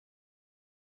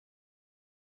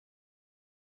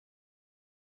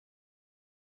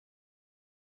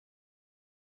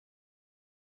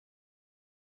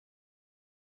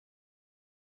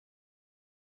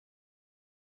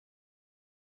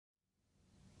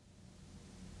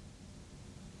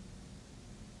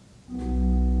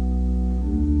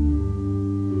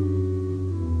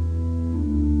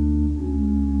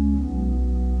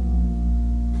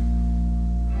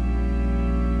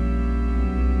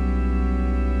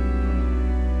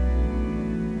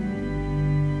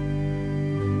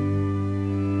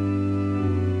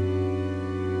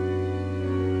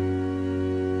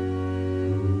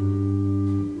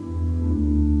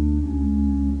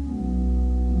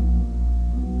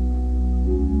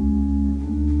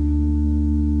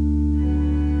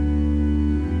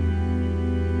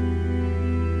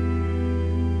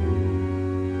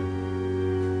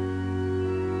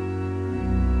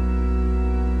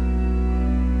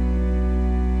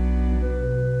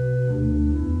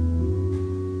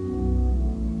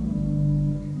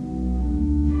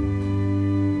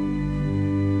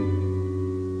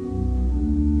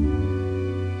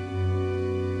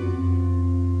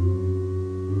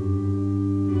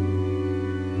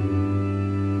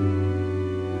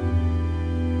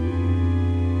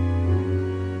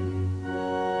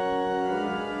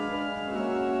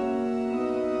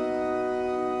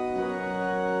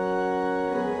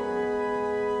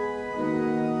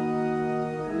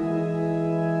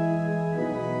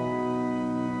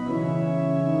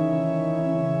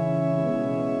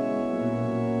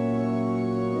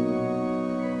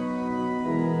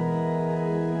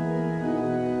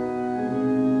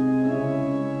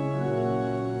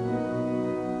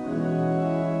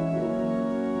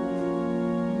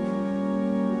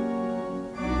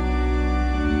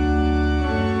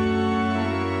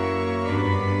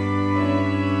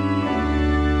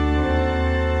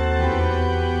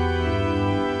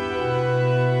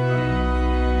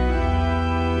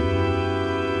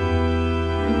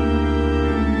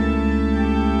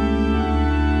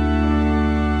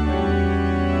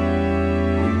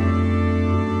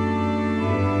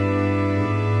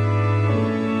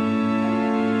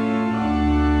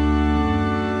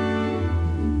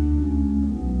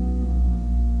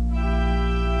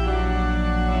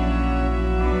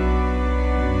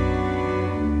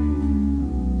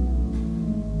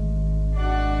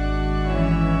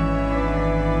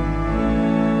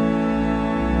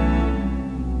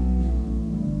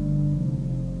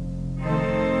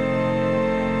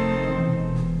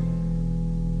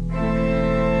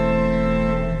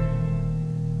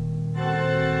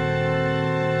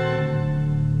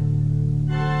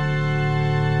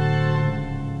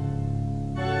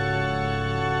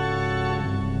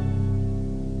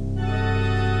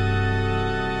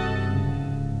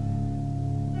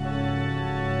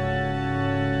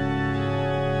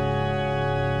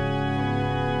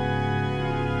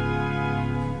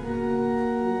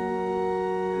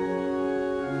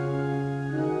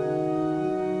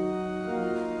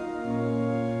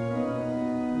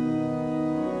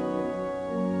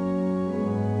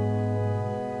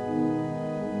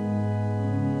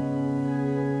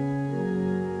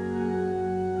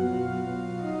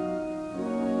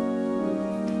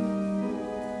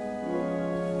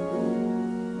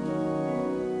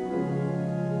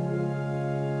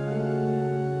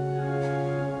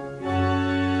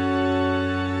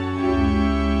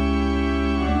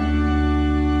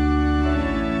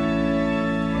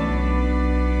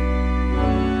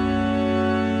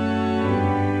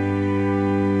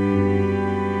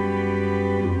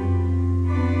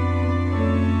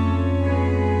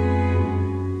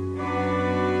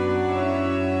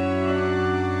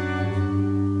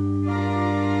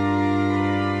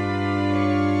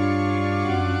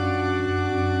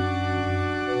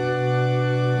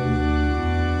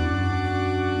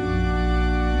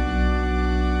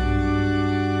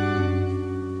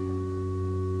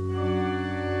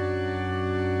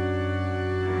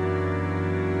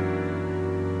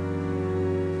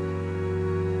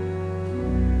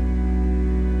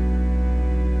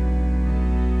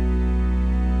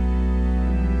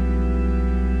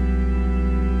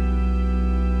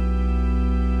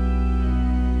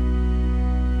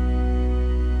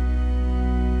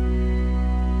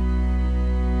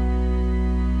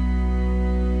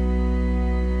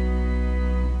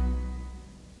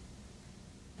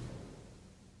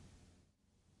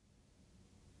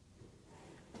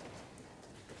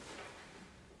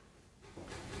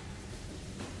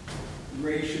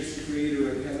gracious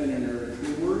creator of heaven and earth,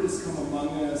 your word has come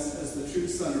among us as the true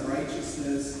Son of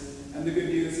righteousness, and the good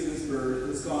news of his birth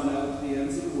has gone out to the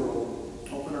ends of the world.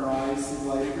 Open our eyes to the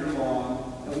light of your law,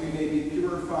 that we may be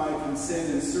purified from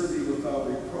sin and serve you without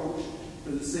reproach,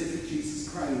 for the sake of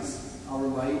Jesus Christ, our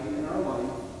light and our life.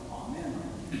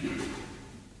 Amen.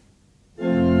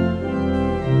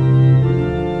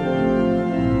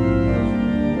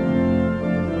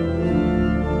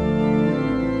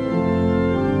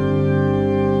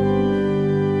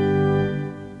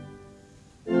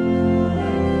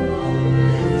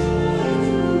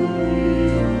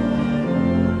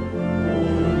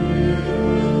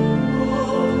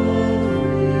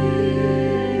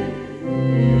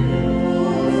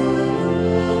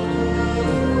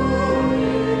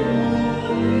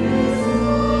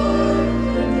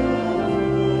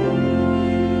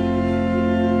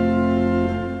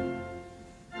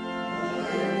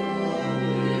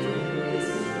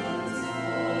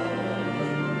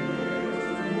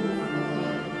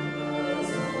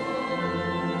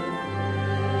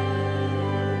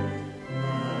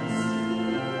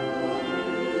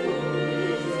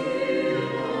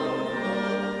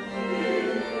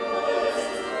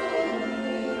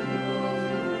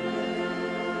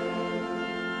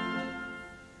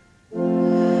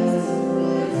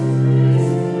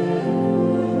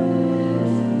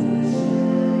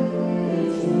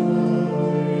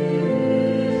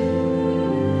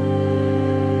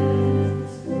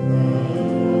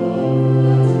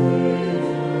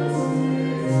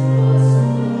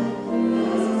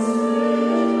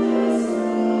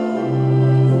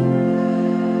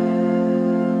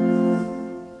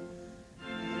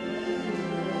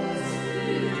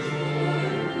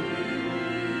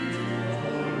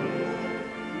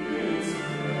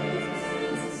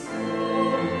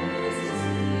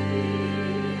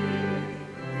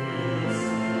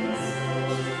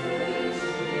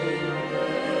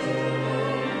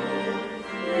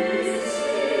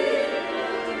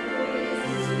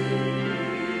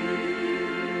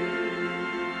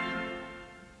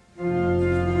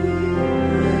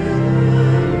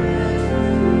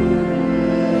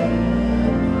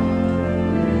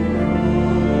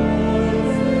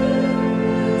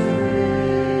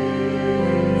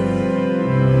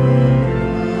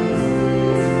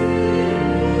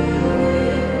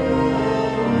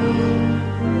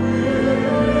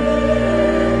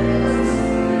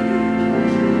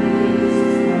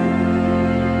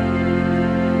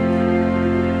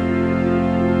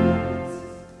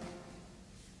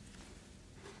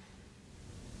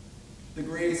 The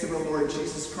grace of our Lord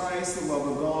Jesus Christ, the love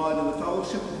of God, and the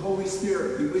fellowship of the Holy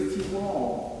Spirit be with you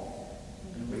all.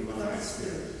 And with thy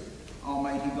spirit.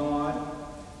 Almighty God,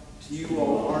 to you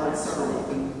all hearts are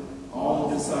open, all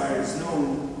desires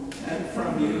known, and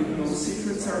from you no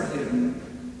secrets are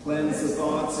hidden. Cleanse the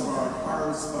thoughts of our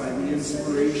hearts by the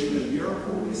inspiration of your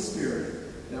Holy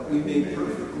Spirit, that we may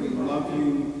perfectly love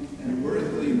you and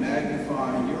worthily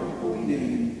magnify your holy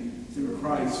name through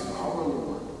Christ our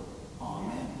Lord. For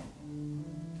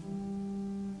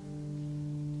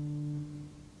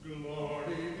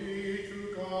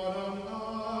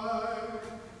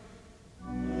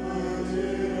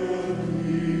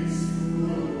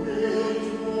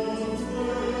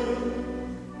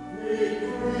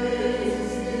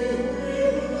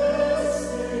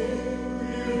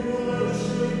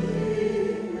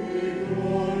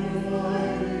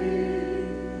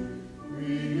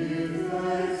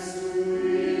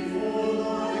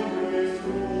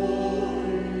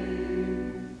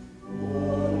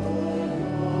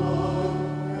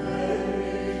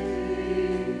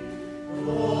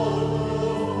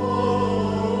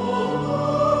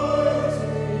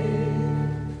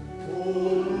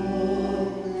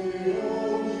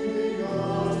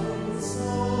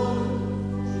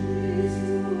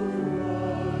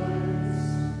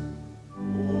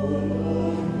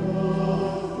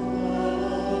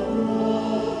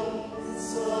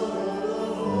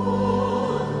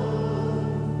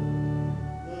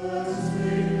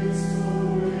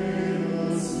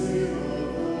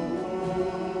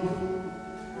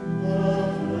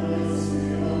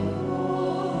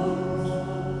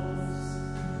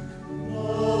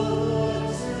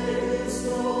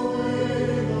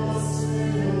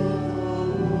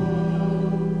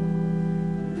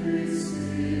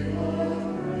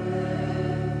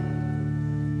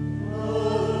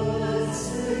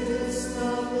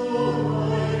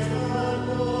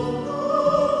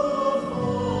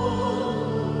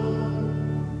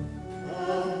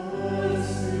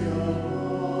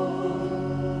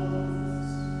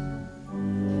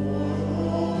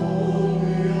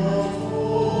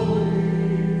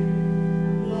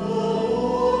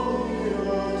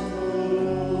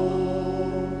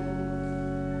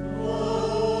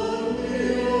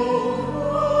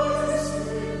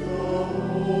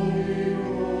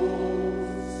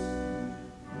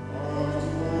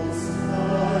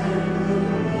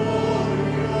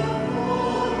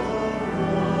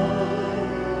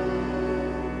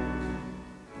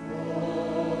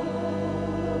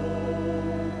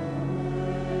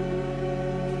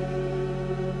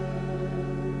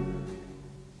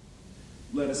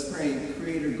Let us pray.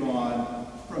 Creator God,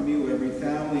 from you every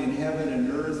family in heaven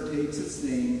and earth takes its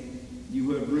name.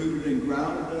 You have rooted and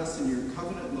grounded us in your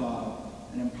covenant love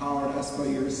and empowered us by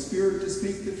your Spirit to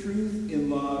speak the truth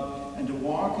in love and to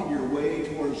walk in your way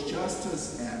towards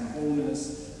justice and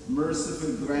wholeness.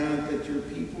 Mercifully grant that your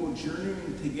people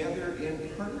journeying together in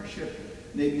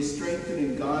partnership may be strengthened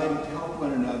and guided to help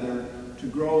one another to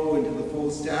grow into the full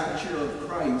stature of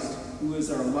Christ, who is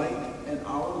our light and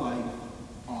our life.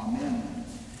 Amen.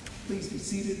 Please be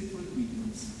seated for the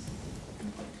readings.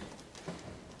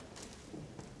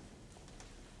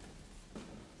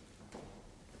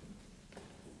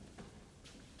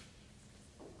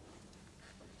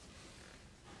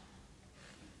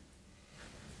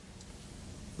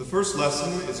 The first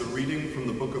lesson is a reading from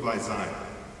the book of Isaiah.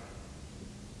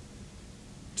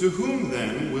 To whom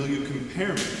then will you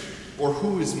compare me, or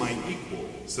who is my equal,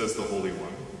 says the Holy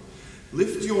One.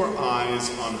 Lift your eyes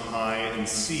on high and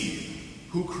see,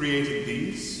 who created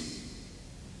these?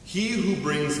 He who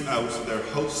brings out their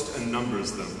host and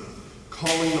numbers them,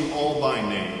 calling them all by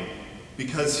name,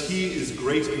 because he is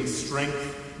great in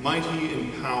strength, mighty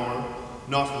in power,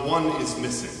 not one is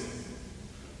missing.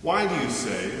 Why do you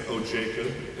say, O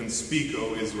Jacob, and speak,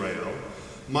 O Israel,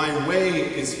 my way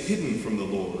is hidden from the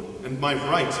Lord, and my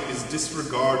right is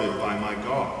disregarded by my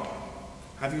God?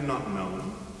 Have you not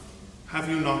known? Have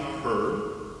you not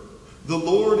heard? The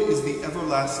Lord is the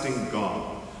everlasting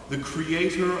God, the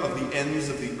creator of the ends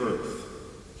of the earth.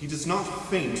 He does not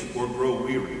faint or grow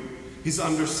weary. His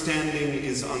understanding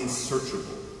is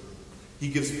unsearchable. He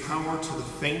gives power to the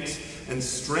faint and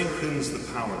strengthens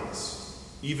the powerless.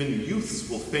 Even youths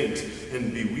will faint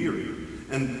and be weary,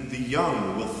 and the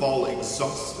young will fall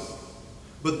exhausted.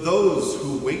 But those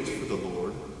who wait for the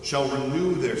Lord shall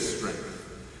renew their strength.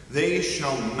 They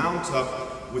shall mount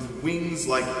up with wings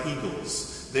like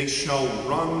eagles. They shall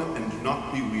run and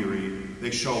not be weary.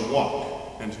 They shall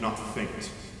walk and not faint.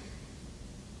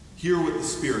 Hear what the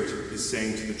Spirit is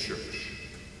saying to the church.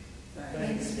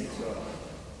 Thanks be to God.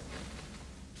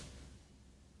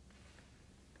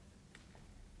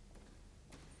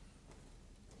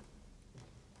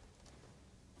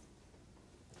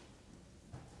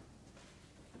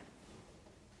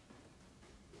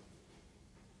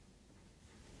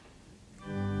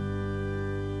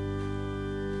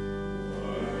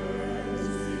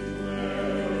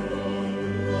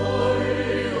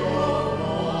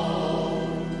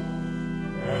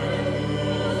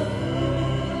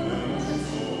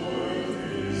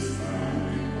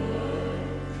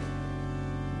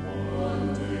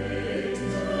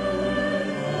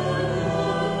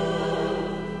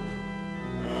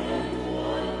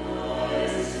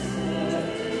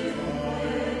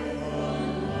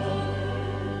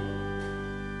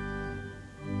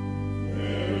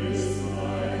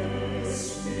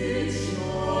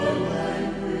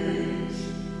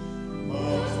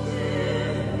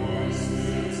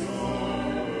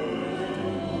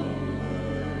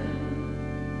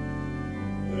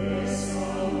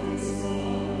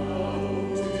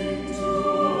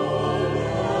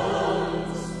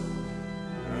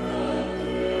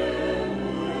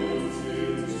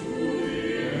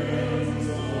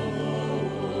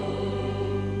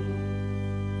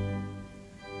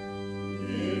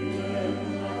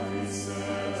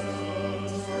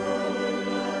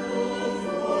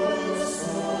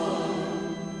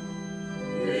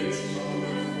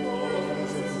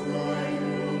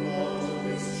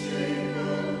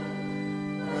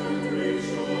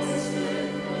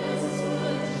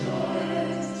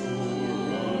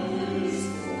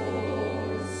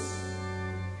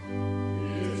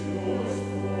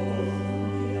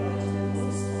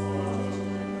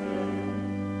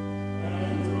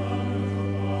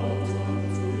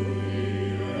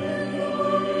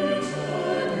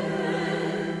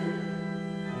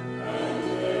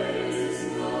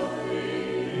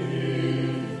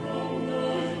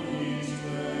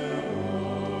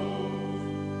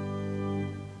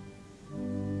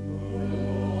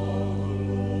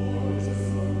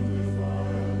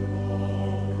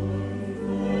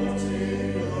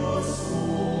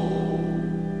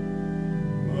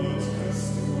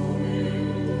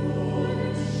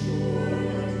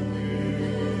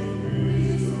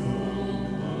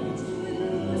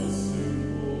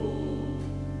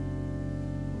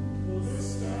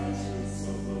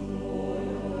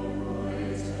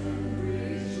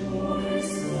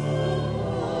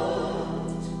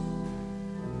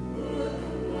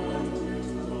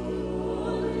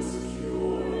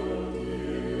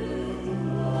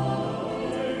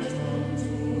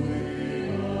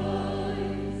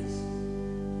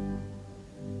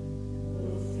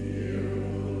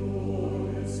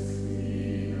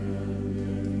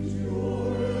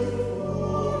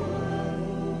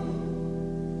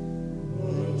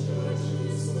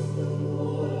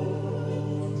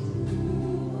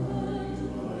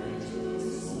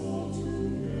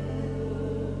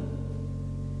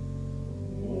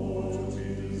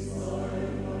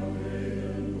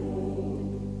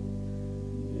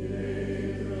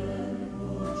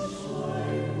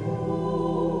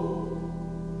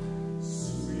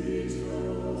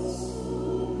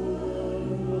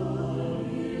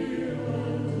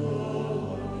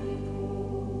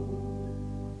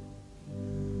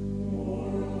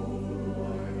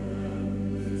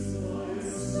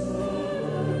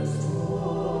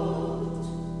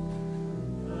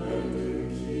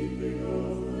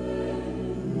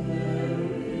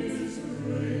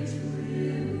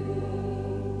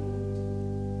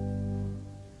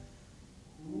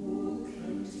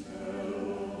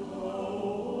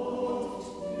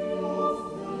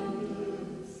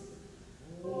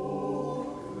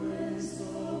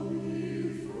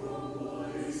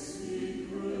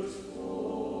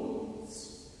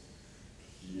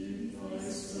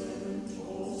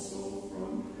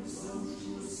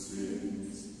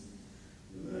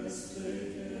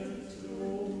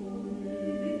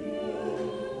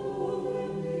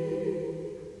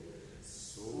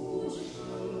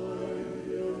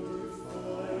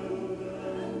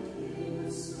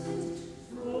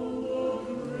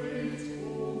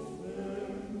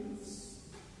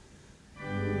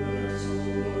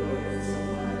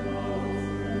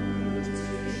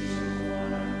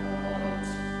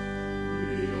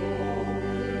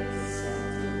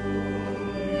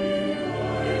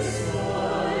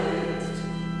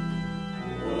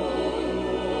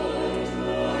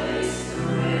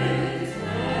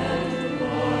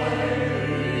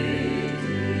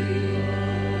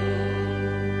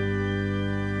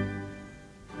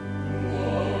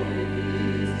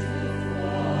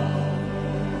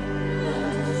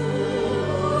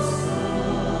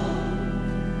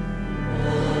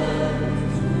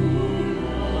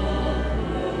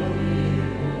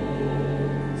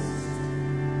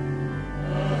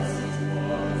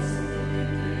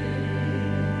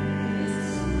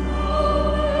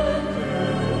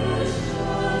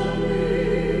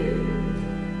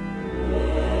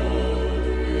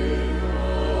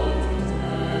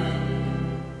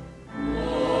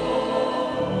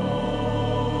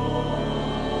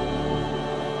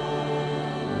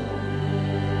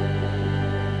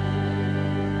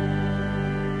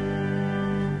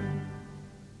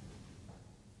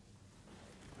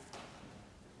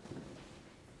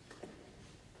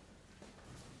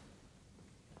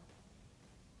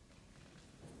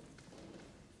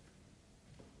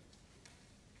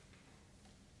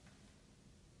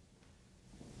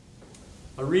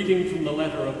 A reading from the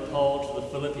letter of Paul to the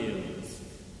Philippians.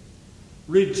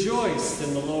 Rejoice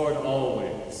in the Lord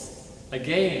always.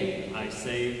 Again, I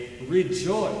say,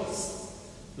 rejoice.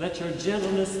 Let your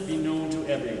gentleness be known to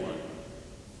everyone.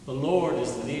 The Lord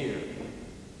is near.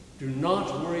 Do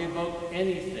not worry about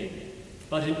anything,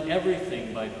 but in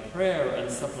everything by prayer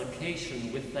and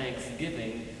supplication with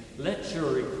thanksgiving, let your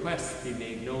requests be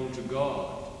made known to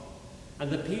God. And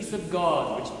the peace of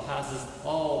God, which passes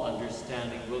all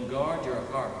understanding, will guard your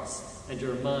hearts and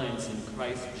your minds in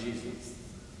Christ Jesus.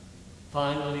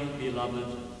 Finally, beloved,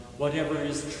 whatever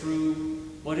is true,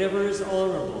 whatever is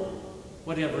honorable,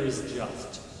 whatever is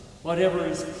just, whatever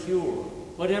is pure,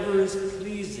 whatever is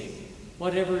pleasing,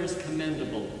 whatever is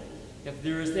commendable, if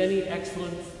there is any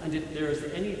excellence and if there is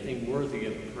anything worthy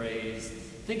of praise,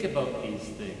 think about these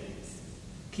things.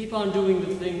 Keep on doing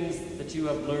the things that you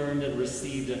have learned and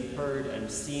received and heard and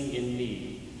seen in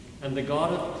me, and the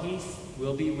God of peace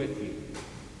will be with you.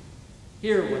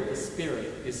 Hear what the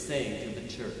Spirit is saying to the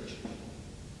church.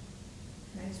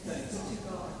 Thanks be to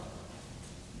God.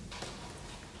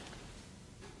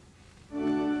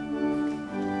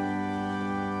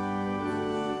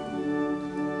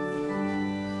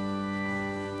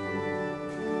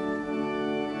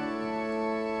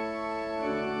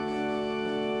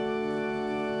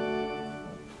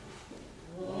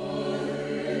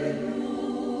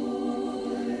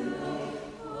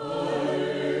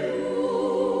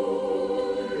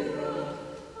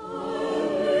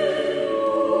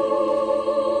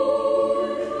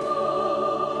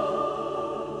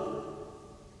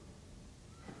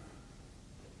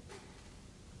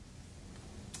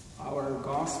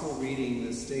 Gospel reading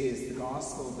this day is the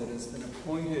gospel that has been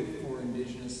appointed for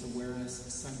Indigenous Awareness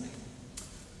Sunday.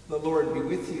 The Lord be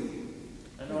with you.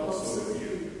 And also with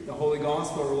you. The Holy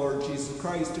Gospel of our Lord Jesus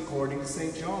Christ according to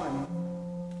St. John.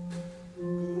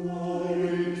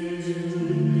 Glory to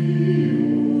thee, O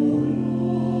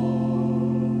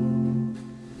Lord.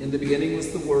 In the beginning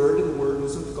was the Word, and the Word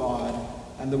was with God,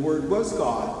 and the Word was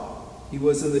God. He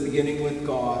was in the beginning with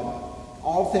God.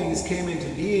 All things came into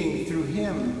being through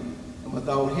him, and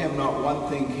without him not one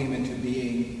thing came into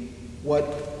being. What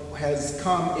has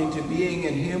come into being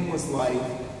in him was life,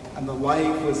 and the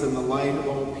life was in the light of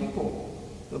all people.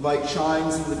 The light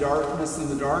shines in the darkness, and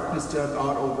the darkness did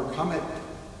not overcome it.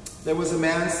 There was a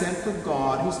man sent from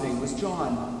God whose name was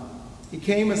John. He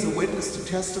came as a witness to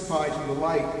testify to the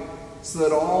light, so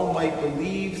that all might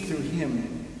believe through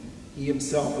him. He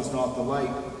himself was not the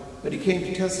light, but he came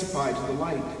to testify to the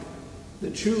light. The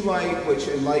true light which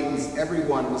enlightens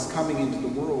everyone was coming into the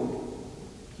world.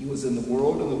 He was in the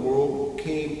world, and the world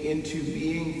came into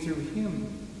being through him.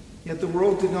 Yet the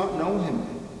world did not know him.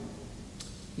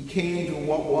 He came to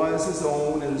what was his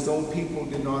own, and his own people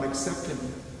did not accept him.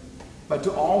 But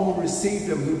to all who received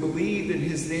him, who believed in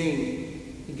his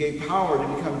name, he gave power to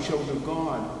become children of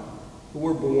God, who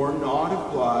were born not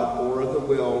of blood, or of the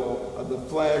will of the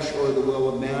flesh, or of the will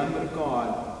of man, but of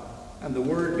God. And the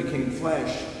Word became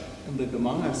flesh and lived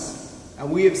among us.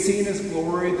 And we have seen his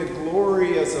glory, the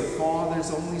glory as a Father's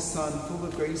only Son, full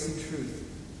of grace and truth.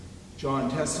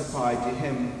 John testified to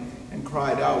him and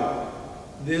cried out,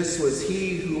 "This was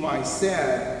he whom I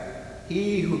said,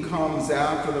 he who comes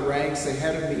after the ranks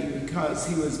ahead of me, because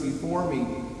he was before me."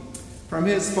 From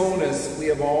his fullness we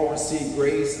have all received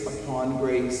grace upon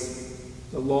grace.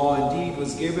 The law indeed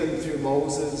was given through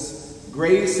Moses.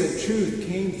 Grace and truth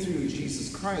came through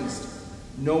Jesus Christ.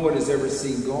 No one has ever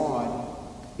seen God.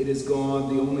 It is God,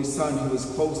 the only Son, who is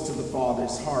close to the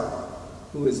Father's heart,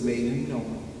 who has made him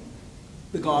known.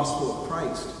 The Gospel of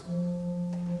Christ.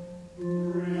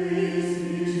 Praise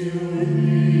be to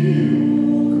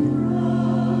thee, O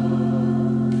Christ.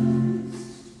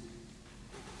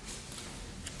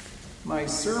 My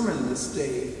sermon this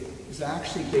day is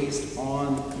actually based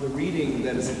on the reading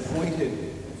that is appointed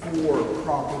for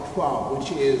Proper 12,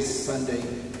 which is Sunday,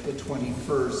 the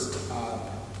 21st of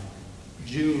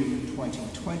June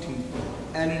 2020.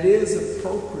 And it is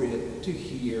appropriate to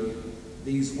hear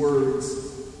these words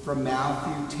from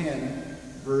Matthew 10,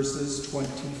 verses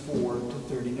 24 to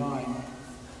 39.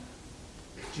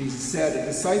 Jesus said, "A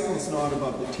disciple is not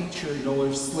above the teacher, nor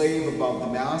a slave above the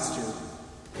master.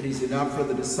 It is enough for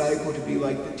the disciple to be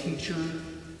like the teacher,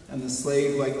 and the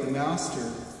slave like the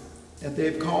master. If they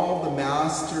have called the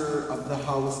master of the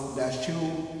house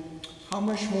Bashul, how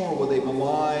much more will they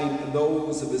malign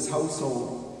those of his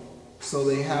household? So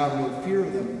they have no fear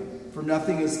of them. For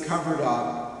nothing is covered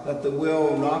up that the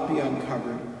will not be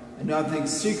uncovered, and nothing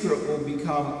secret will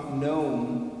become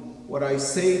known. What I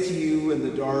say to you in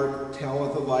the dark, tell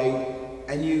at the light,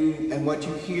 and what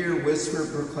you hear whisper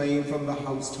proclaim from the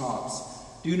housetops.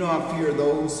 Do not fear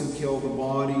those who kill the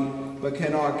body, but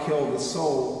cannot kill the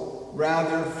soul.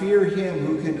 Rather, fear him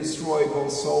who can destroy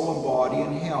both soul and body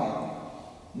in hell.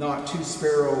 Not 2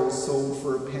 sparrows sold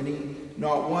for a penny,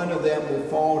 not one of them will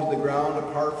fall to the ground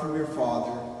apart from your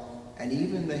Father, and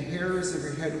even the hairs of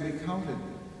your head will be counted.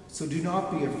 So do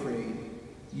not be afraid.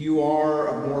 You are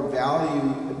of more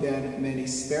value than many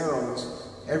sparrows.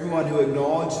 Everyone who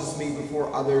acknowledges me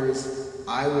before others,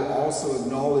 I will also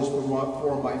acknowledge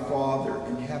before my Father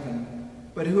in heaven.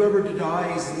 But whoever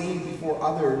denies me before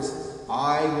others,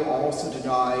 I will also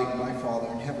deny my Father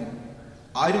in heaven.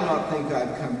 I do not think I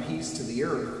have come peace to the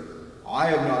earth. I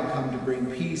have not come to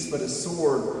bring peace, but a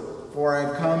sword. For I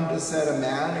have come to set a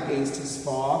man against his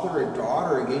father, a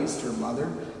daughter against her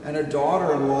mother, and a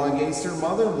daughter-in-law against her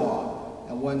mother-in-law.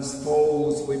 And one's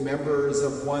foes will be members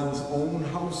of one's own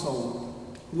household.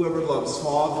 Whoever loves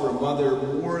father or mother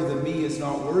more than me is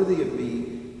not worthy of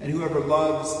me, and whoever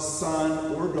loves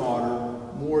son or daughter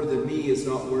more than me is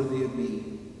not worthy of me.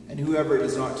 And whoever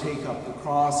does not take up the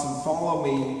cross and follow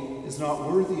me is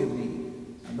not worthy of me.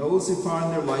 And those who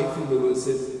find their life will lose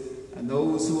it, and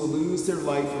those who will lose their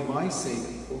life for my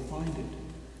sake will find it.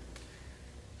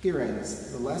 Here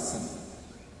ends the lesson.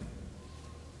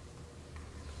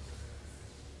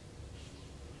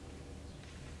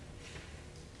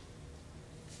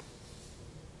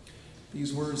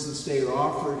 These words this day are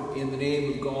offered in the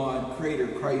name of God, Creator,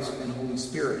 Christ, and Holy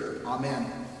Spirit.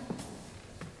 Amen.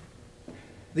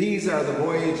 These are the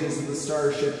voyages of the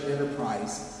Starship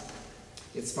Enterprise.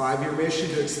 Its 5-year mission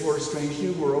to explore strange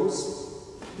new worlds,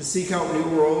 to seek out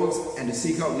new worlds, and to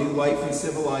seek out new life and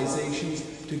civilizations,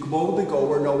 to boldly go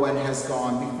where no one has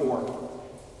gone before.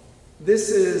 This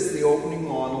is the opening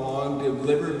monologue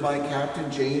delivered by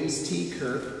Captain James T.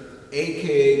 Kirk,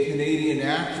 a.k.a. Canadian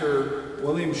actor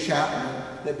William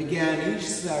Shatner, that began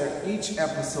each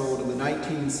episode of the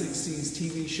 1960s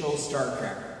TV show Star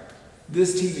Trek.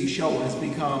 This TV show has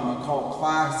become a cult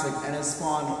classic and has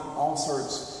spawned all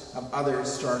sorts of other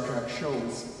Star Trek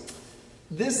shows.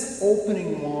 This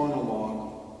opening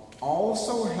monologue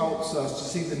also helps us to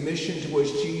see the mission to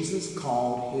which Jesus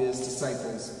called his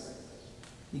disciples.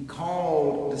 He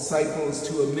called disciples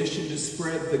to a mission to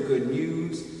spread the good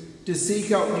news, to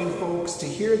seek out new folks to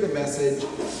hear the message,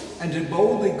 and to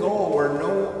boldly go where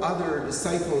no other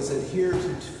disciples had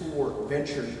heretofore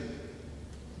ventured.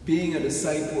 Being a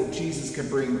disciple of Jesus can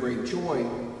bring great joy.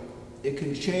 It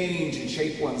can change and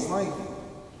shape one's life.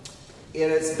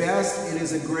 At its best, it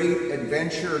is a great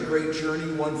adventure, a great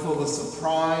journey, one full of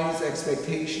surprise,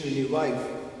 expectation, and new life.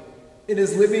 It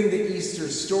is living the Easter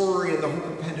story and the hope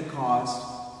of Pentecost,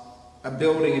 of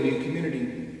building a new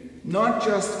community. Not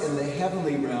just in the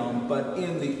heavenly realm, but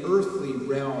in the earthly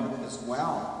realm as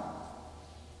well.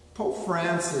 Pope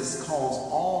Francis calls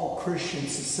all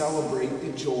Christians to celebrate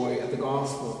the joy of the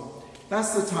gospel.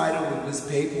 That's the title of his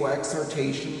papal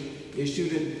exhortation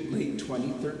issued in late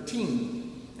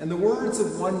 2013. In the words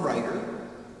of one writer,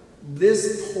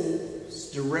 this Pope's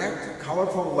direct,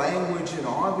 colorful language and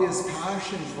obvious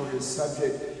passion for his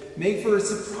subject make for a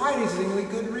surprisingly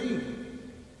good read.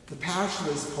 The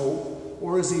passionless Pope,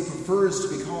 or as he prefers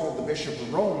to be called, the Bishop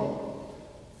of Rome,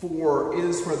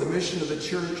 is for the mission of the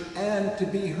Church and to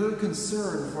be her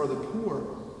concern for the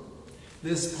poor.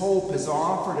 This Pope has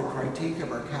offered a critique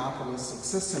of our capitalistic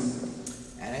system,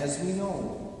 and as we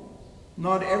know,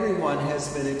 not everyone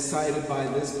has been excited by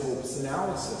this Pope's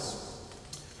analysis.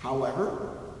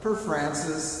 However, for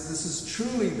Francis, this is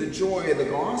truly the joy of the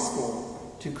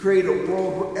gospel, to create a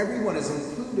world where everyone is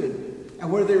included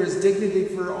and where there is dignity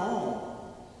for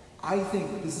all. I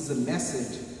think this is a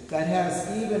message that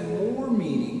has even more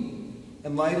meaning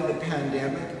in light of the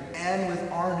pandemic and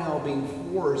with our now being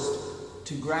forced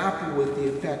to grapple with the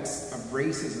effects of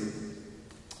racism.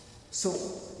 So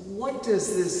what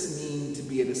does this mean to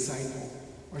be a disciple?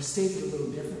 Or stated a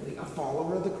little differently, a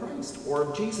follower of the Christ or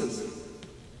of Jesus?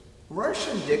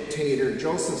 Russian dictator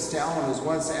Joseph Stalin was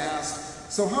once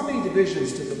asked, so how many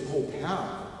divisions did the Pope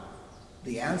have?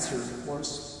 The answer, of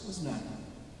course, was none.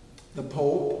 The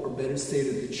Pope, or better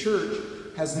stated, the Church,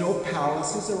 has no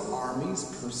palaces or armies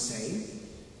per se.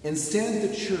 Instead,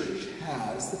 the Church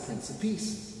has the Prince of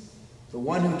Peace, the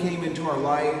one who came into our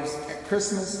lives at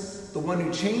Christmas, the one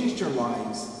who changed our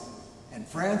lives. And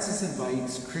Francis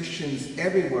invites Christians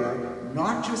everywhere,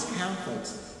 not just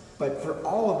Catholics, but for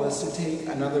all of us to take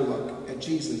another look at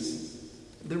Jesus.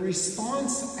 The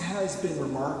response has been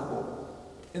remarkable.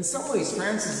 In some ways,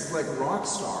 Francis is like a rock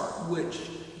star,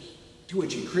 to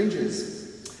which he cringes.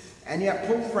 And yet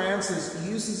Pope Francis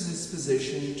uses his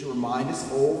position to remind us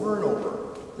over and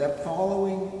over that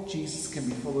following Jesus can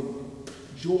be full of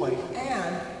joy,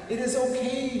 and it is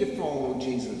okay to follow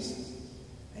Jesus.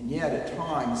 And yet, at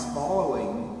times,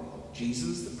 following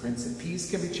Jesus, the Prince of Peace,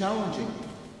 can be challenging.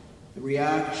 The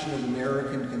reaction of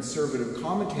American conservative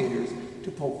commentators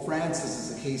to Pope Francis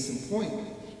is a case in point.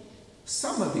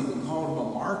 Some have even called him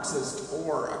a Marxist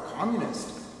or a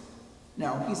communist.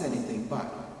 Now, he's anything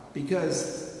but,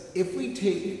 because if we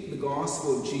take the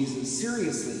gospel of Jesus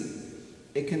seriously,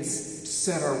 it can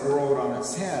set our world on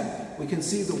its head. We can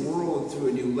see the world through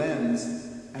a new lens,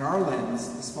 and our lens,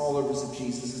 as followers of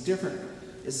Jesus, is different.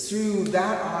 It's through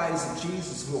that eyes of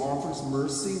Jesus who offers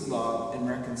mercy, love, and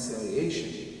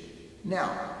reconciliation.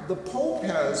 Now, the Pope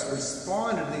has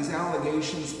responded to these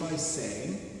allegations by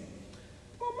saying,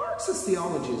 well, Marxist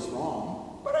theology is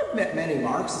wrong, but I've met many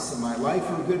Marxists in my life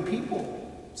who are good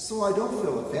people, so I don't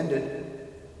feel offended.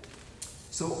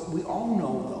 So we all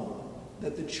know, though,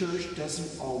 that the church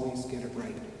doesn't always get it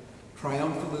right.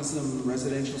 Triumphalism,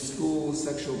 residential schools,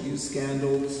 sexual abuse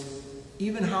scandals,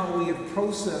 even how we have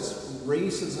processed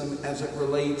racism as it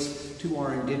relates to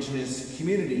our Indigenous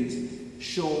communities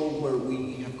show where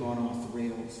we have gone off the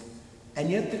rails.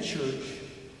 And yet the church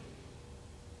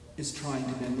is trying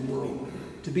to mend the world,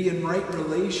 to be in right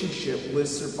relationship with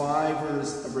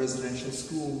survivors of residential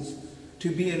schools, to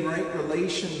be in right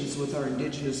relations with our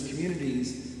Indigenous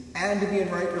communities, and to be in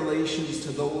right relations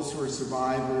to those who are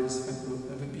survivors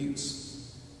of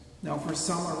abuse. Now, for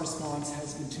some, our response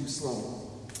has been too slow.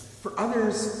 For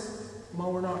others,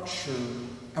 well, we're not sure.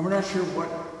 And we're not sure what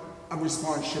a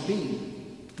response should be.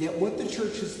 Yet what the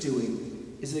church is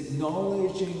doing is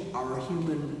acknowledging our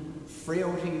human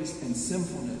frailties and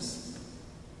sinfulness.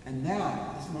 And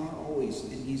that is not always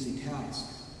an easy task.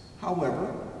 However,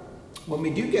 when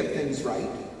we do get things right,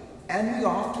 and we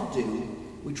often do,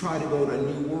 we try to build a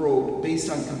new world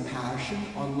based on compassion,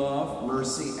 on love,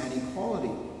 mercy, and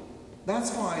equality.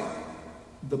 That's why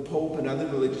the Pope and other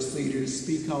religious leaders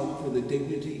speak out for the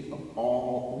dignity of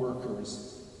all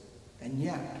workers. And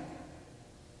yet,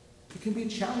 it can be a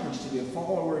challenge to be a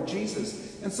follower of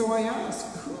Jesus. And so I ask,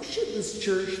 who should this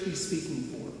church be speaking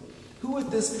for? Who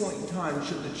at this point in time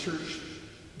should the church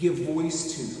give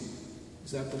voice to?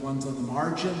 Is that the ones on the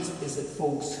margins? Is it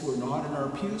folks who are not in our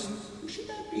pews? Who should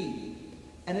that be?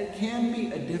 And it can be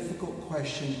a difficult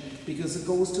question because it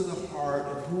goes to the heart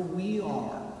of who we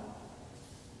are.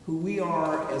 Who we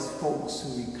are as folks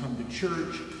who come to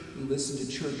church, who listen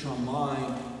to church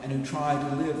online, and who try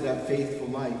to live that faithful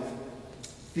life.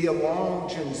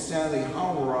 Theologian Stanley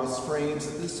Hauerwas frames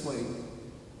it this way: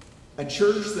 a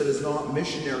church that is not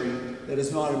missionary, that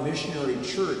is not a missionary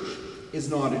church, is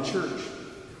not a church.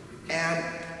 And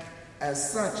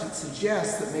as such, it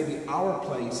suggests that maybe our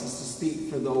place is to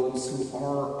speak for those who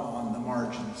are on the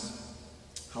margins.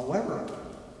 However,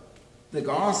 the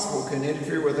gospel can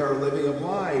interfere with our living of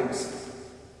lives.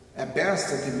 At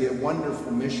best, it can be a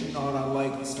wonderful mission, not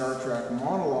unlike the Star Trek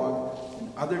monologue.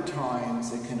 And other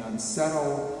times, it can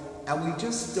unsettle, and we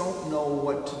just don't know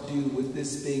what to do with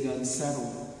this being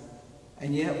unsettled.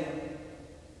 And yet,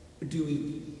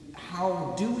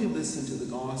 how do we listen to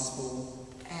the gospel,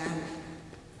 and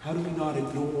how do we not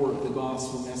ignore the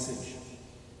gospel message?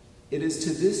 It is to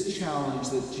this challenge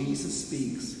that Jesus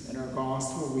speaks in our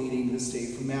gospel reading this day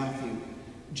from Matthew.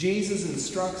 Jesus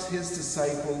instructs his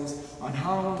disciples on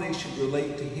how they should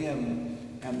relate to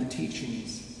him and the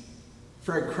teachings.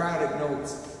 Fred Craddock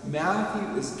notes,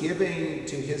 Matthew is giving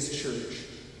to his church,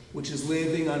 which is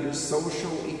living under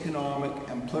social, economic,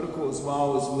 and political as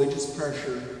well as religious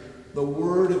pressure, the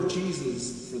word of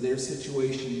Jesus for their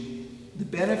situation. The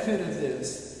benefit of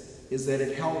this is that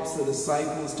it helps the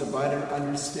disciples to better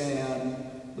understand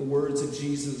the words of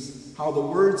Jesus, how the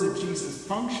words of Jesus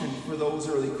functioned for those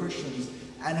early Christians,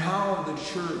 and how the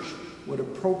church would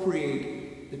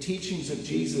appropriate the teachings of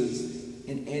Jesus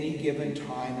in any given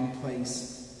time and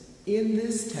place. In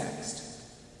this text,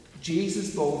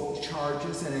 Jesus both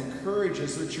charges and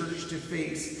encourages the church to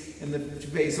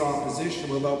face opposition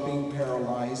without being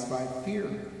paralyzed by fear.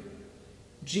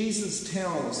 Jesus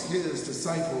tells his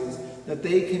disciples that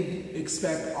they can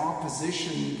expect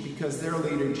opposition because their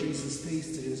leader Jesus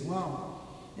faced it as well.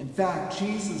 In fact,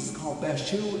 Jesus is called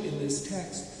Bashu in this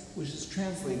text, which is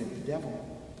translated the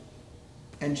devil.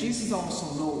 And Jesus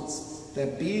also notes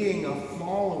that being a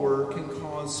follower can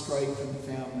cause strife in the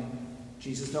family.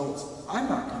 Jesus notes, I'm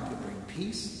not come to bring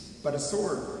peace, but a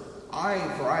sword. For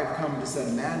I have come to set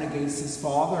a man against his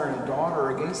father and a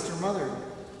daughter against her mother.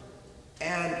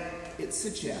 And it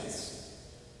suggests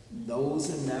those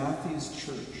in Matthew's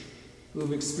church who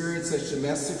have experienced such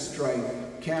domestic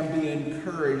strife can be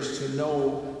encouraged to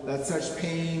know that such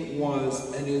pain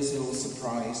was and is no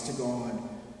surprise to God.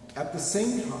 At the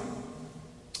same time,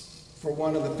 for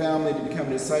one of the family to become a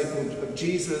disciple of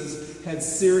Jesus had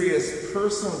serious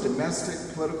personal,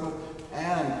 domestic, political,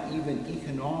 and even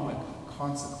economic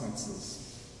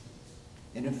consequences.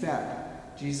 And in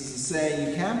fact, Jesus is saying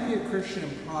you can't be a Christian in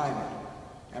private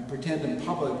and pretend in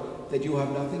public that you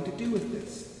have nothing to do with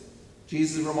this.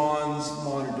 Jesus reminds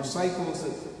modern disciples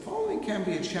that following can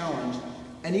be a challenge,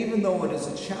 and even though it is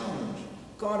a challenge,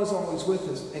 God is always with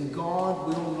us, and God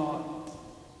will not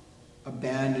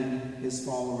abandon his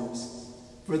followers.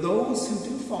 For those who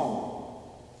do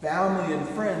follow, family and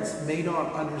friends may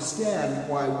not understand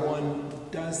why one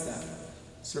does that.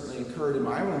 It certainly occurred in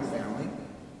my own family,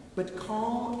 but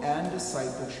call and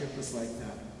discipleship is like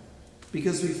that.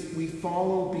 Because we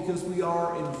follow because we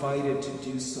are invited to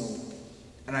do so.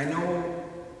 And I know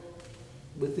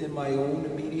within my own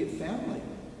immediate family,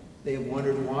 they have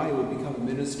wondered why I would become a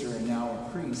minister and now a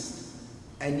priest.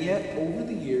 And yet, over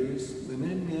the years,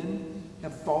 women and men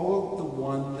have followed the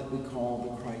one that we call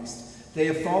the Christ. They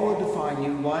have followed to find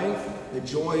new life, the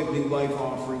joy of new life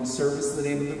offering service in the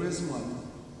name of the risen one.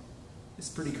 It's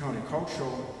pretty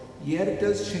countercultural, yet it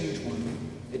does change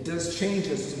one. It does change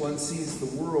us as one sees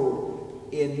the world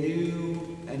in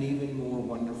new and even more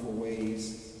wonderful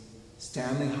ways.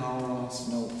 Stanley Hauerwas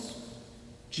notes,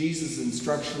 Jesus'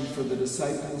 instructions for the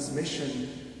disciples' mission,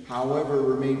 however,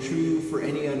 remain true for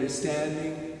any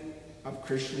understanding of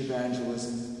Christian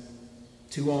evangelism.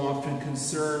 Too often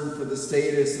concern for the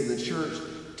status of the church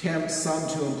tempts some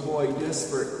to employ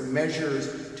desperate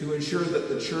measures to ensure that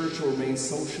the church will remain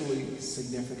socially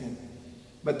significant.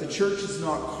 But the church is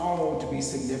not called to be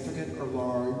significant or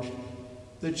large.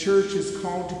 The church is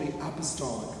called to be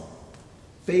apostolic.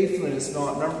 Faithfulness,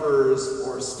 not numbers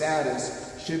or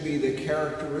status, should be the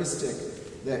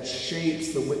characteristic that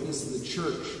shapes the witness of the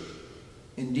church.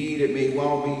 Indeed, it may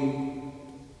well be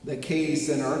the case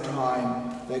in our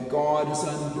time that God is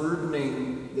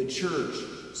unburdening the church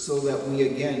so that we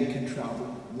again can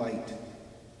travel light.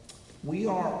 We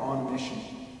are on a mission,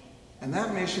 and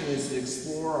that mission is to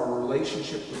explore our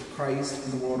relationship with Christ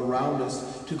and the world around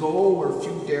us, to go where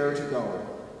few dare to go.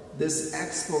 This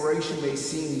exploration may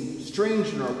seem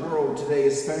strange in our world today,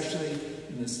 especially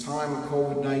in this time of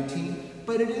COVID-19,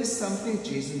 but it is something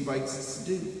Jesus invites us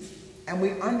to do. And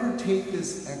we undertake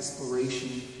this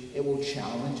exploration. It will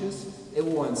challenge us, it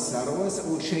will unsettle us, it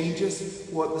will change us,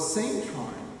 while at the same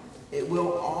time, it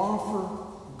will offer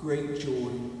great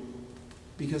joy,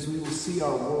 because we will see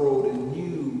our world in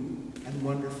new and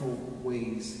wonderful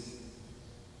ways.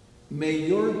 May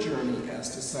your journey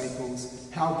as disciples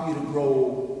help you to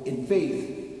grow in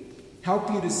faith,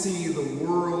 help you to see the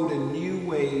world in new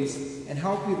ways, and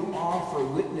help you to offer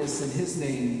witness in his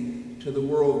name to the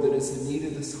world that is in need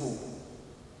of this hope.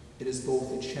 It is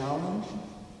both a challenge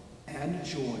and a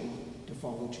joy to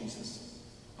follow Jesus.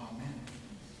 Amen.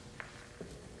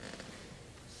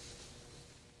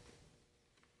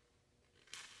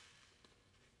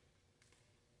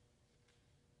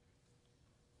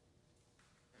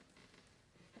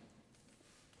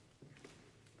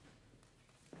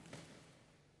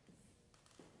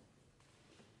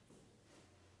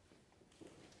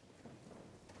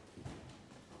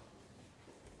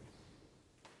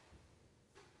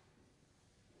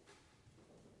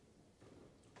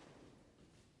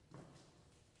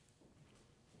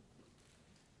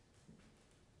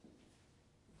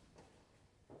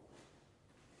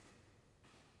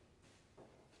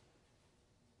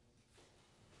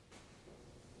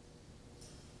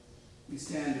 We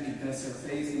stand to confess our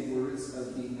faith in the words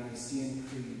of the Nicene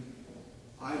Creed.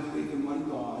 I believe in one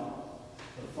God,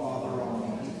 the Father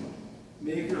Almighty,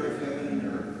 maker of heaven and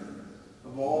earth,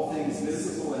 of all things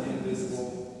visible and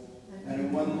invisible, and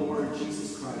in one Lord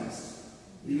Jesus Christ,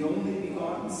 the only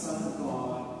begotten Son of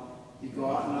God,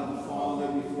 begotten of the Father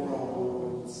before all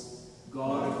worlds,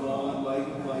 God of God, light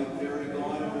of light, very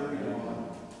God of very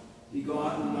God,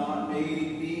 begotten, not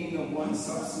made, being of one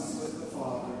substance with the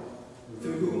Father,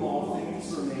 through whom all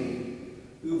things were made,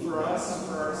 who for us and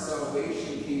for our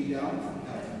salvation came down from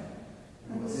heaven,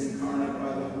 and was incarnate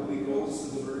by the Holy Ghost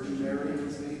of the Virgin Mary, and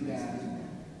was made man,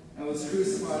 and was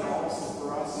crucified also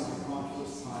for us under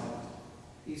Pontius Pilate.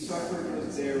 He suffered and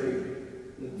was buried.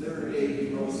 The third day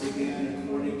he rose again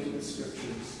according to the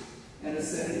Scriptures, and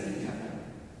ascended into heaven,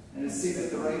 and is seated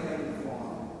at the right hand of the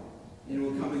Father, and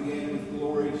will come again with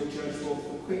glory to judge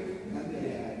both the quick and the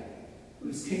dead,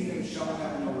 whose kingdom shall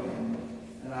have no end.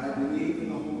 And I believe in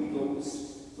the Holy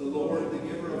Ghost, the Lord, the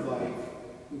giver of life,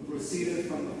 who proceeded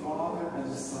from the Father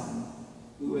and the Son,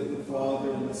 who with the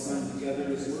Father and the Son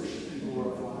together is worshipped and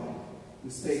glorified, who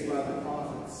spake by the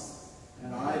prophets.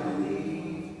 And I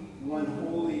believe one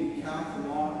holy,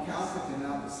 Catholic and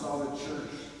apostolic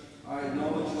church. I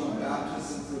acknowledge one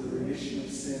baptism for the remission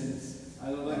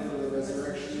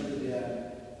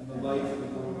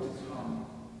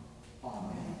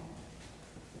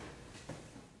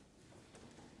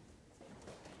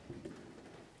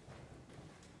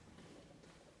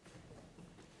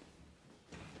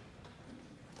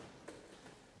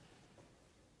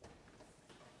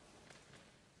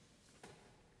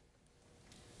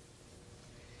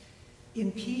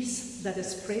In peace, let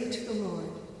us pray to the Lord.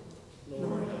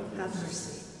 Lord, have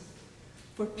mercy.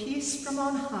 For peace from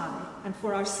on high and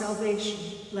for our salvation,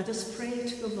 let us pray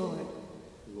to the Lord.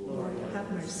 Lord,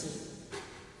 have mercy.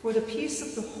 For the peace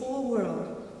of the whole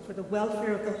world, for the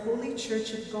welfare of the Holy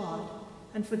Church of God,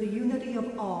 and for the unity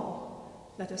of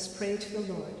all, let us pray to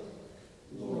the Lord.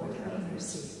 Lord, have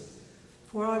mercy.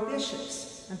 For our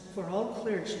bishops and for all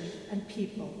clergy and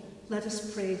people, let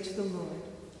us pray to the Lord.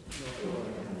 Lord,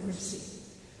 have mercy.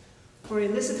 For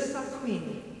Elizabeth our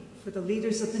Queen, for the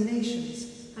leaders of the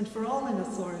nations, and for all in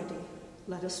authority,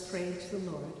 let us pray to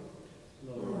the Lord.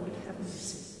 Lord, have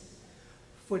mercy.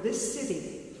 For this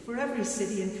city, for every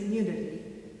city and community,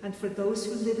 and for those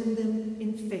who live in them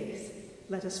in faith,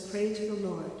 let us pray to the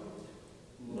Lord.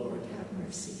 Lord, have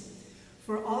mercy.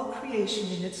 For all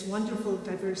creation in its wonderful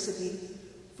diversity,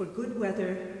 for good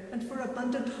weather, and for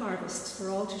abundant harvests for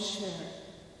all to share,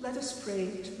 let us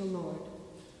pray to the Lord.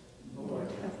 Lord,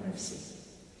 have mercy.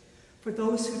 For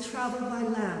those who travel by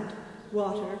land,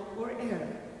 water, or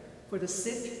air, for the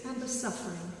sick and the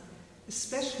suffering,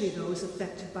 especially those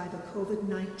affected by the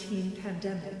COVID-19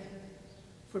 pandemic,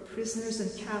 for prisoners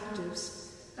and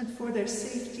captives, and for their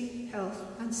safety, health,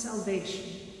 and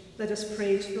salvation, let us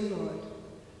pray to the Lord.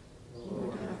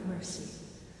 Lord, have mercy.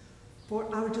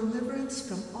 For our deliverance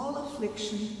from all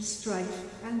affliction,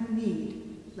 strife, and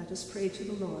need, let us pray to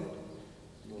the Lord.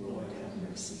 Lord, have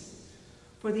mercy.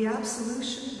 For the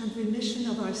absolution and remission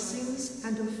of our sins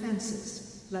and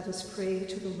offenses, let us pray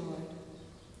to the Lord.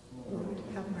 Lord,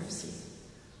 have mercy.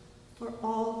 For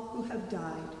all who have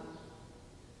died,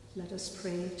 let us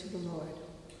pray to the Lord.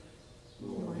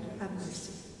 Lord, have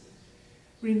mercy.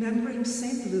 Remembering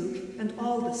St. Luke and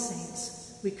all the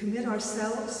saints, we commit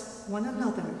ourselves, one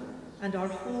another, and our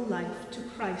whole life to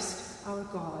Christ our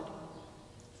God.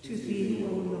 To thee,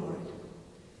 O Lord.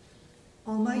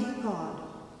 Almighty God,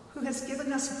 who has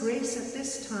given us grace at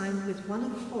this time with one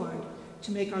accord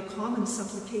to make our common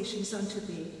supplications unto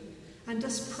thee, and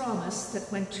dost promise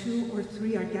that when 2 or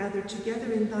 3 are gathered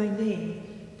together in thy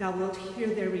name, thou wilt hear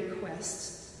their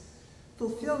requests.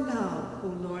 Fulfill now, O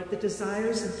Lord, the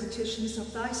desires and petitions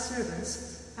of thy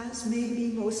servants, as may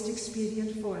be most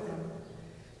expedient for them,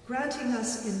 granting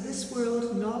us in this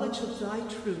world knowledge of thy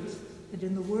truth, and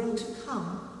in the world to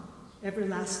come,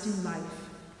 everlasting life.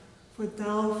 For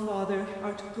thou, Father,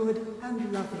 art good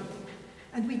and loving,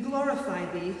 and we glorify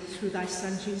thee through thy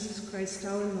Son, Jesus Christ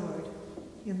our Lord,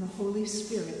 in the Holy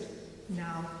Spirit,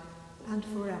 now and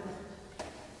forever.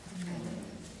 Amen.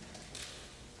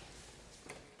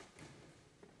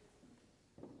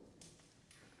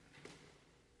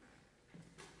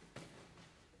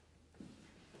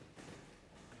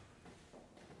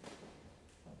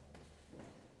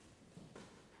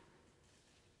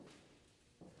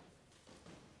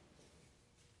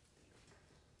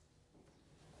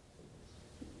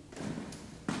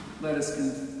 Let us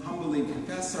humbly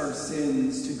confess our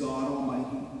sins to God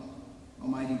Almighty.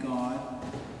 Almighty God,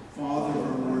 Father of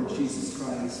our Lord Jesus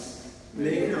Christ,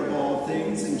 maker of all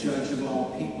things and judge of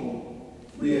all people,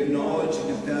 we acknowledge and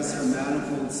confess our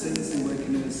manifold sins and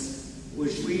wickedness,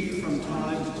 which we from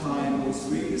time to time most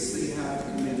grievously have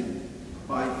committed,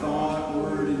 by thought,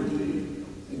 word, and deed,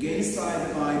 against thy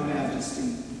divine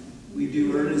majesty. We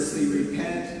do earnestly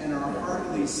repent and are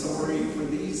heartily sorry for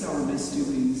these our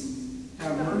misdoings.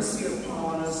 Have mercy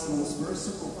upon us, most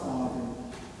merciful Father,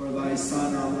 for thy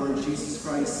Son, our Lord Jesus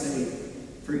Christ's sake.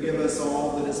 Forgive us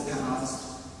all that is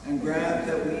past, and grant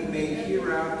that we may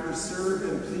hereafter serve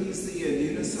and please thee in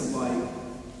newness of life,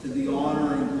 to the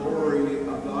honor and glory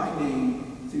of thy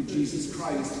name, through Jesus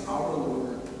Christ our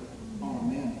Lord.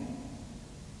 Amen.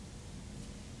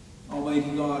 Almighty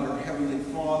God, our heavenly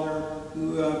Father,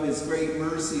 who of his great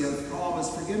mercy hath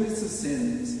promised forgiveness of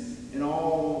sins, in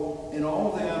all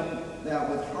them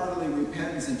that with heartily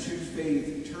repentance and true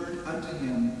faith turn unto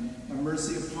him, have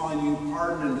mercy upon you,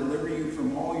 pardon and deliver you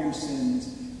from all your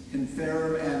sins,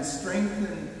 confirm and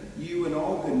strengthen you in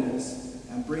all goodness,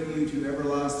 and bring you to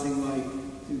everlasting life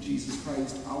through Jesus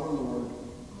Christ our Lord.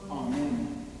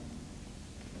 Amen.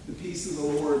 The peace of the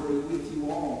Lord be with you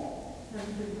all.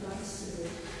 And with thy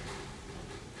spirit.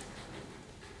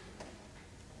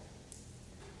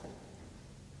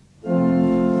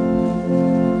 Amen.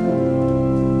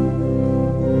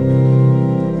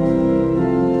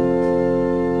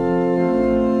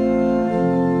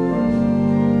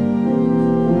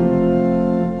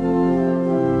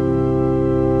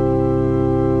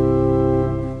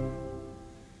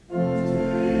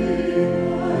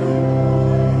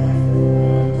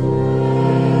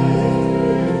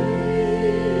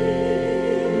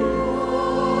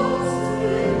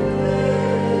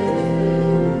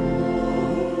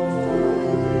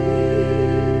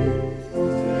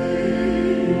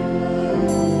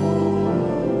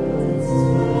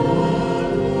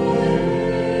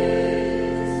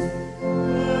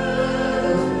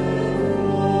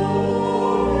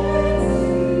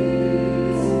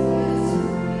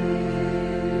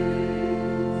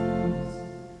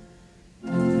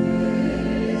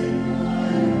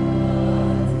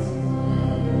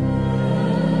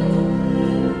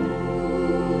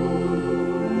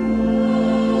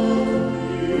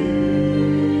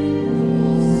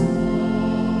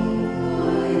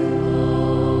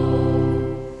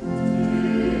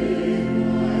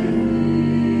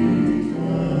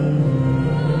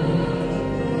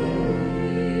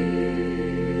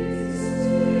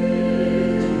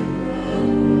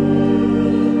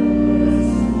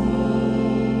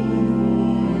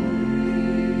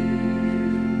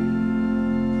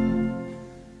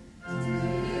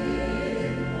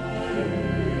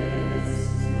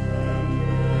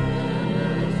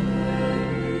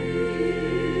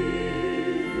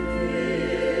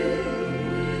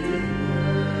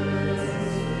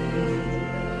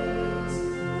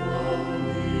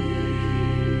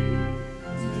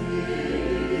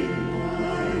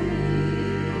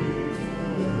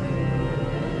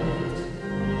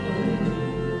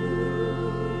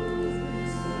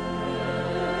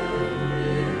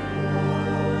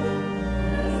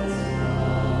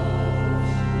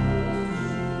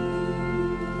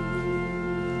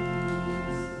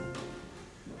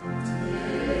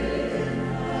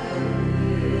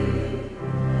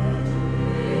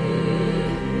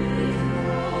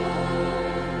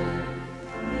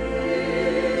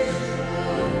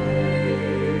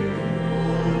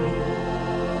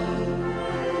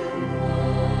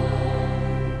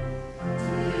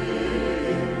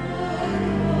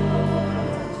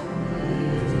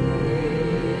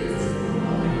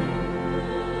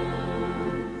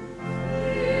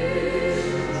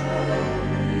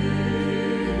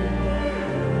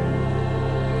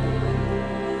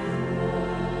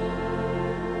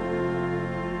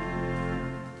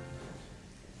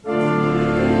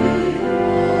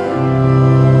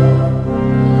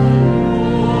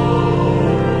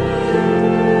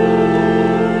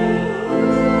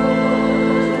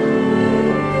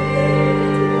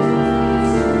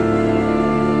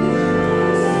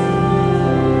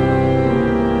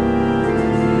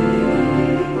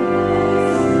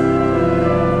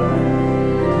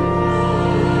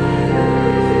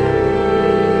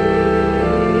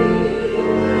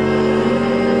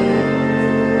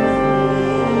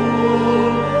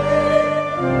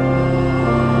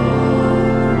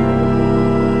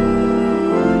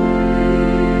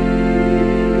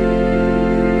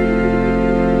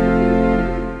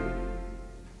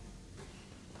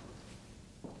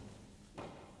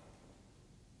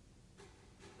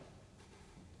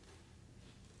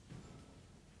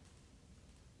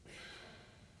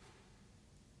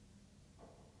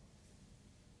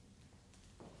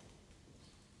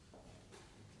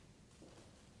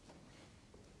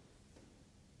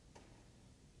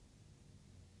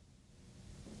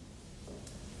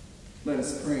 Let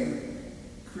us pray.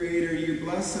 Creator, you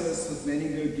bless us with many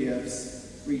good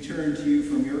gifts. Return to you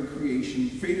from your creation.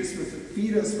 Feed us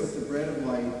with the bread of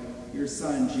life, your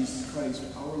Son, Jesus Christ,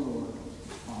 our Lord.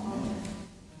 Amen.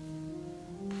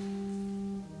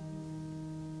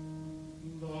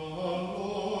 The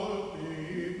Lord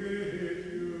be with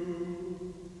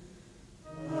you.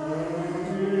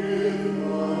 And with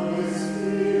thy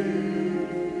spirit.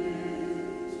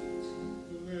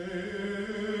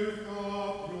 Lift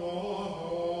up your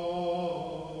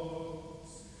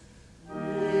hearts.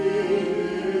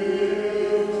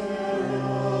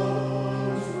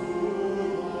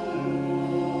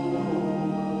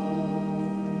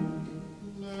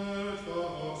 Let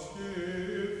us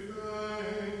give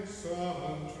thanks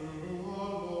unto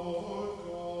our Lord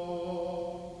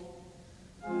God.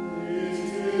 It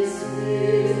is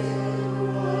meet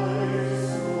and right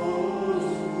so to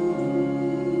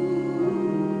do.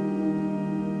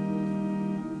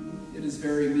 It is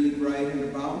very meet, right, and a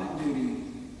bounden duty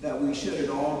that we should at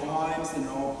all times and in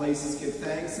all places give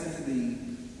thanks unto thee,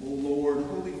 O Lord,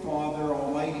 Holy Father,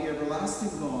 Almighty,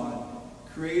 everlasting God,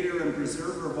 Creator and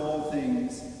Preserver of all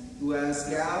things, who has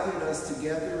gathered us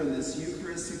together in this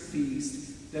Eucharistic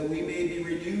feast, that we may be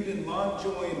renewed in love,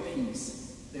 joy, and peace.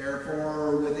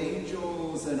 Therefore, with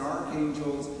angels and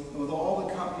archangels, and with all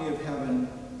the company of heaven,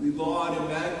 we laud and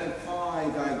magnify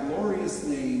thy glorious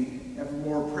name,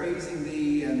 evermore praising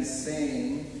thee and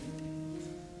saying,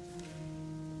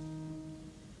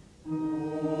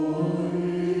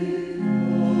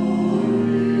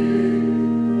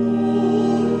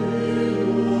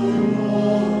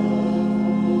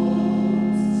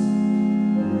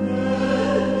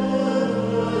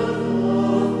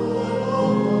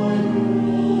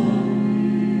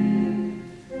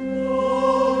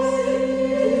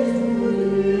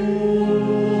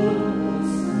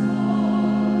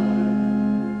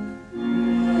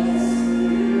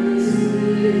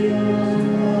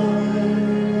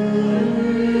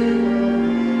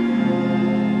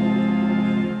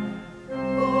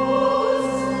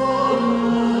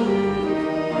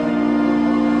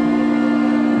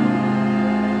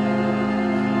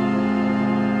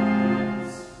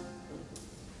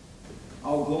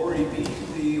 All glory be to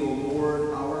thee, O Lord,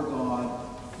 our God,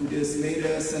 who didst made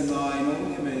us in thine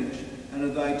own image, and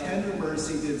of thy tender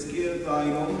mercy didst give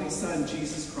thine only Son,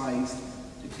 Jesus Christ,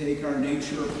 to take our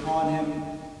nature upon him,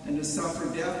 and to suffer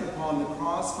death upon the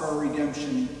cross for our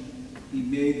redemption. He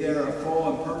made there a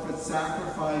full and perfect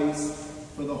sacrifice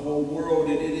for the whole world,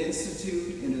 and did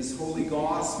institute in his holy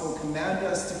gospel command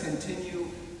us to continue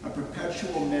a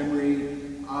perpetual memory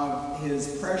of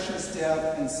his precious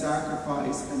death and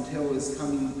sacrifice until his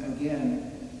coming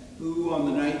again, who on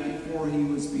the night before he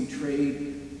was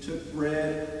betrayed took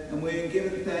bread, and when he had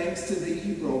given thanks to thee,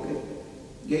 he broke it,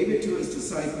 gave it to his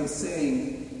disciples,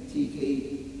 saying, Take,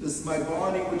 eat, this is my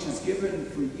body which is given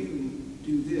for you.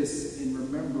 Do this in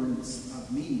remembrance of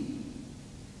me.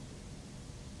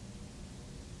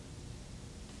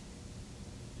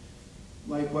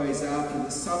 Likewise, after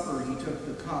the supper, he took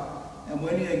the cup, and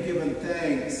when he had given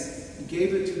thanks, he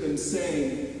gave it to them,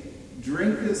 saying,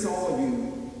 Drink this, all of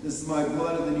you. This is my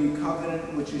blood of the new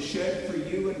covenant, which is shed for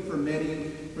you and for many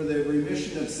for the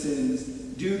remission of sins.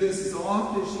 Do this as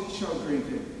often as ye shall drink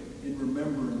it in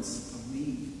remembrance of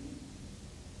me.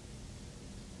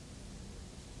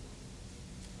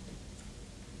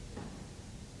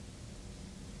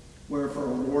 Wherefore,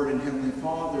 O Lord and Heavenly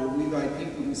Father, we thy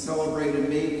people who celebrate and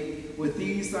make with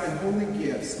these thy holy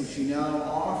gifts, which we now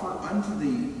offer unto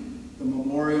thee, the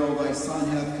memorial thy Son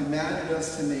hath commanded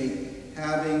us to make,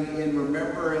 having in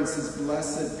remembrance his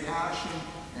blessed passion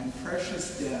and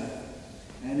precious death,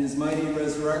 and his mighty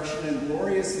resurrection and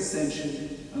glorious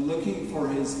ascension, and looking for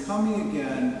his coming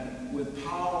again with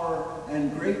power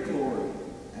and great glory.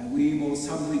 And we most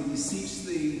humbly beseech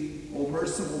thee, O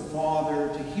merciful Father,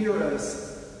 to hear us,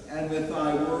 and with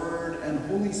thy word and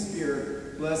Holy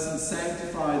Spirit, bless and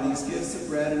sanctify these gifts of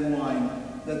bread and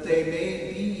wine, that they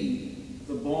may be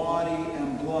the body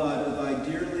and blood of thy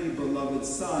dearly beloved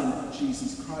Son,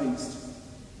 Jesus Christ.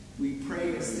 We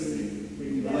praise thee,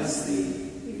 we bless thee,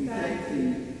 we thank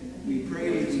thee, we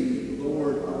praise thee,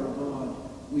 Lord our God.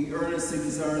 We earnestly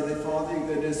desire thy Father, your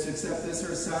goodness, to accept this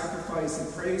our sacrifice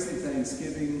of praise and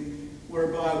thanksgiving,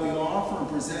 whereby we offer and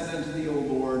present unto thee, O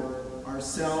Lord,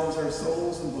 ourselves, our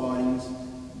souls and bodies.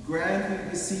 Grant, we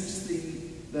beseech thee,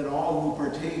 that all who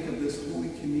partake of this Holy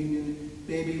Communion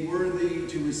may be worthy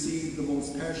to receive the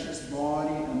most precious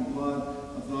body and blood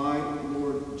of thy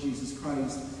Lord Jesus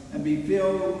Christ, and be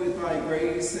filled with thy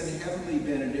grace and heavenly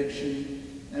benediction,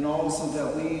 and also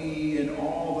that we in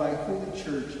all thy holy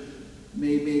church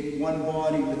may make one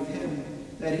body with him,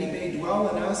 that he may dwell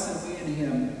in us and we in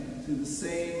him, through the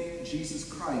same Jesus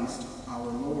Christ our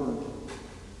Lord.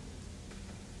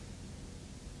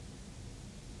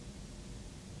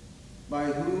 By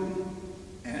whom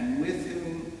and with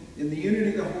whom, in the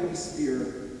unity of the Holy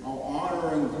Spirit, all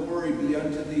honor and glory be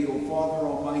unto thee, O Father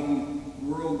Almighty,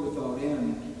 world without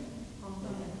end.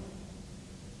 Amen.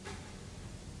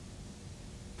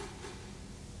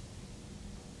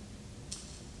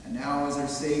 And now, as our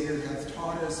Savior hath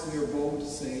taught us, we are bold to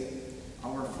say,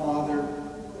 Our Father,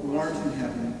 who art in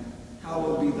heaven,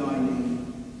 hallowed be thy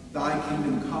name. Thy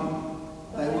kingdom come,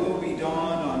 thy will be done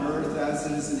on earth as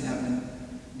it is in heaven.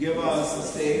 Give us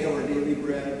this day our daily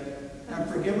bread, and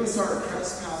forgive us our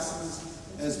trespasses,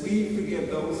 as we forgive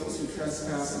those who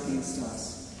trespass against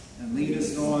us. And lead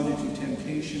us not into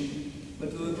temptation,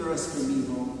 but deliver us from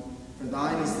evil. For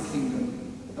thine is the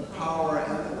kingdom, the power,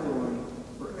 and the glory,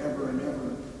 forever and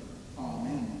ever.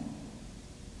 Amen.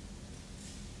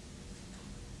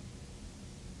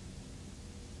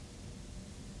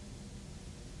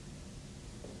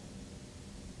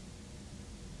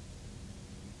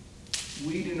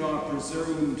 We do not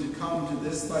presume to come to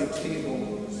this thy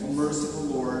table, O merciful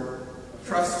Lord,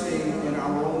 trusting in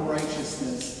our own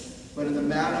righteousness, but in the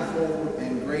manifold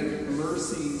and great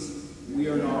mercies we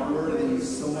are not worthy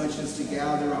so much as to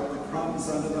gather up the crumbs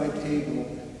under thy table,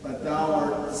 but thou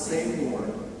art the same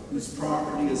Lord, whose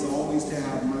property is always to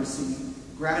have mercy.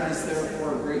 Grant us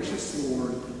therefore, gracious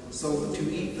Lord, so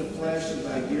to eat the flesh of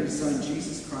thy dear Son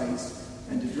Jesus Christ,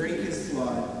 and to drink his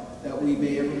blood, that we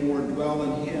may evermore dwell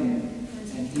in him,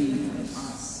 and he in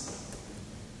us.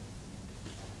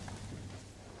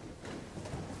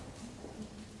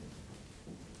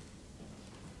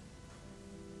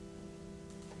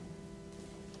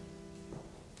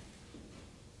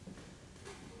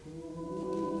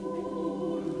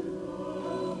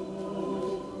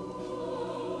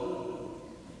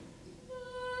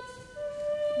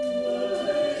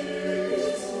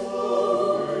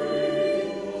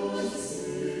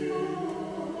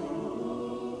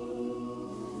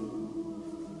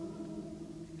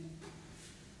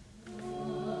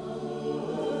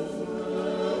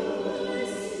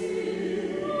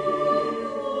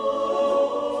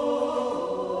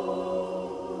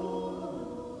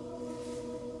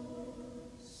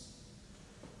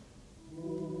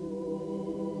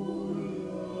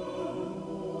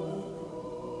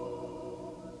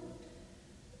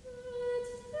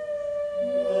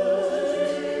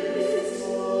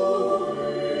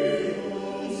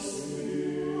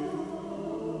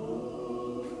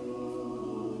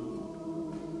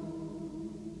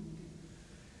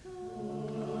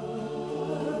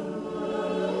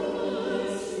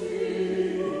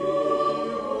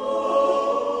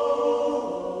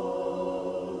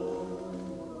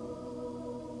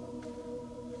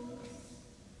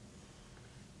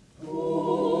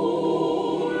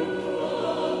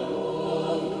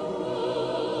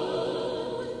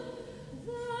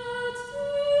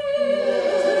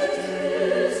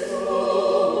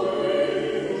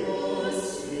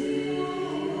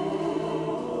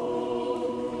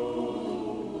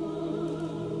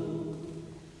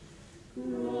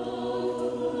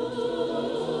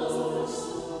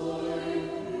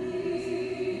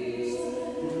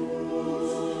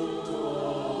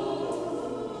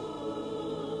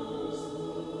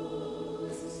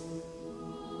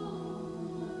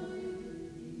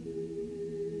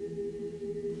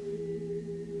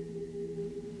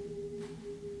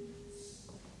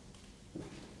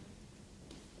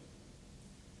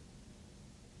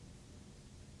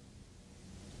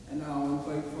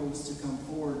 To come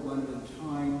forward one at a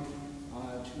time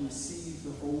to receive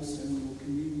the host, and we will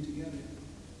commune together.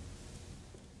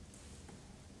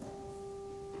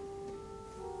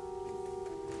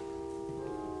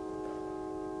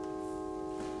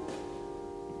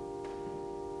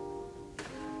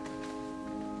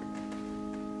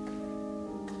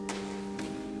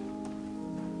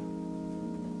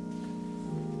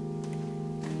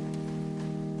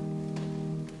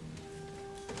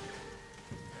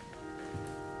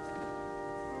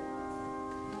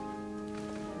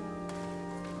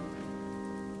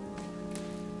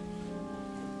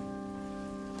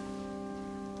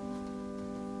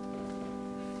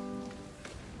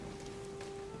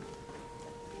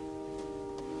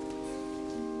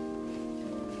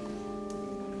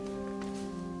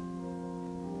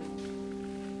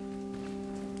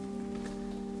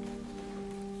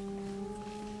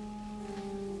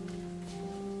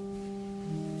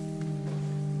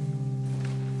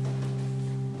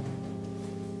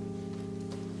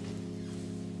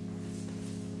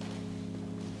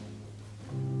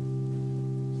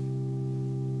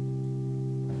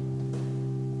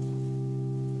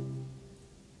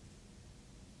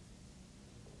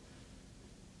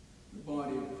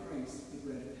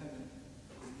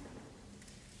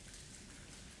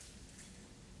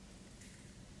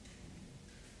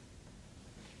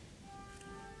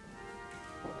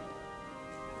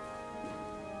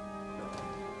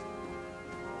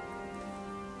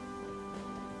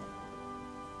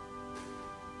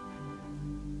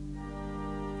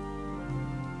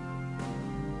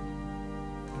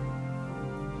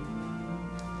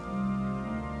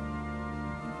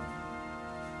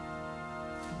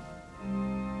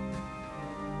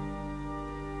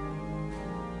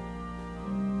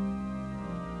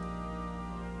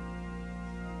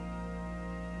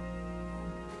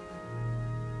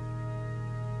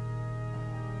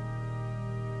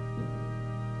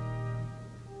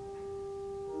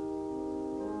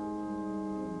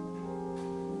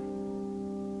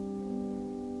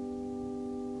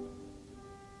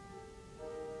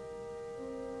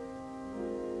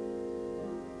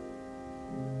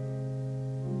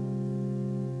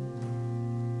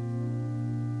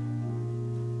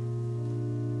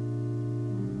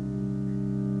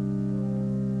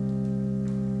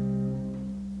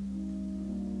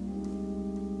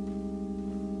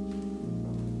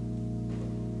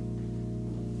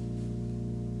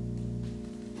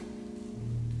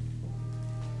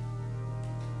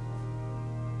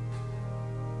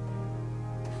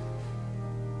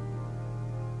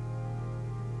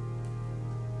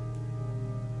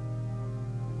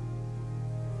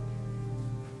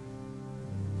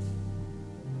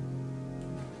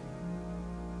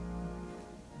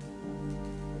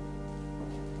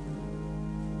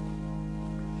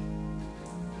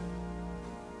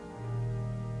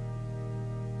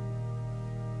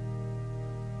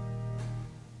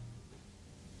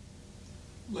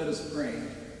 Let us pray.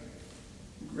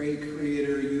 Great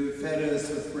Creator, you have fed us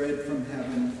with bread from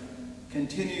heaven.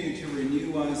 Continue to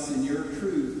renew us in your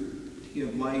truth, to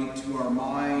give light to our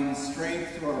minds,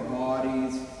 strength to our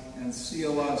bodies, and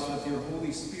seal us with your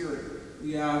Holy Spirit.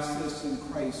 We ask this in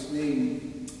Christ's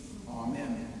name.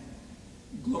 Amen.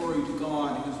 Glory to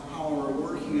God, whose power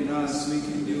working in us, we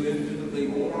can do infinitely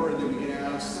more than we can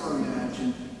ask or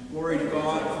imagine. Glory to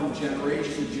God from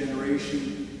generation to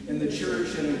generation, in the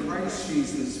church and in Christ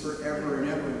Jesus, forever and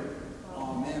ever.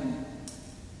 Amen.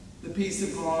 The peace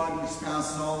of God, which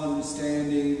passes all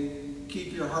understanding,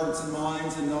 keep your hearts and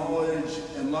minds in knowledge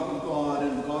and love of God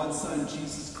and of God's Son,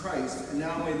 Jesus Christ. And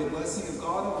now may the blessing of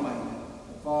God Almighty,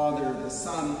 the Father, the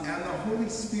Son, and the Holy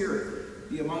Spirit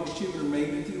be amongst you and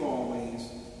remain with you always.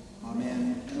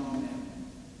 Amen and amen.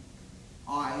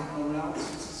 I have no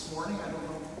announcements this morning. I don't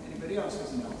know if anybody else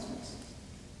has announcements.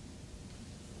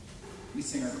 We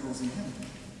sing our closing hymn.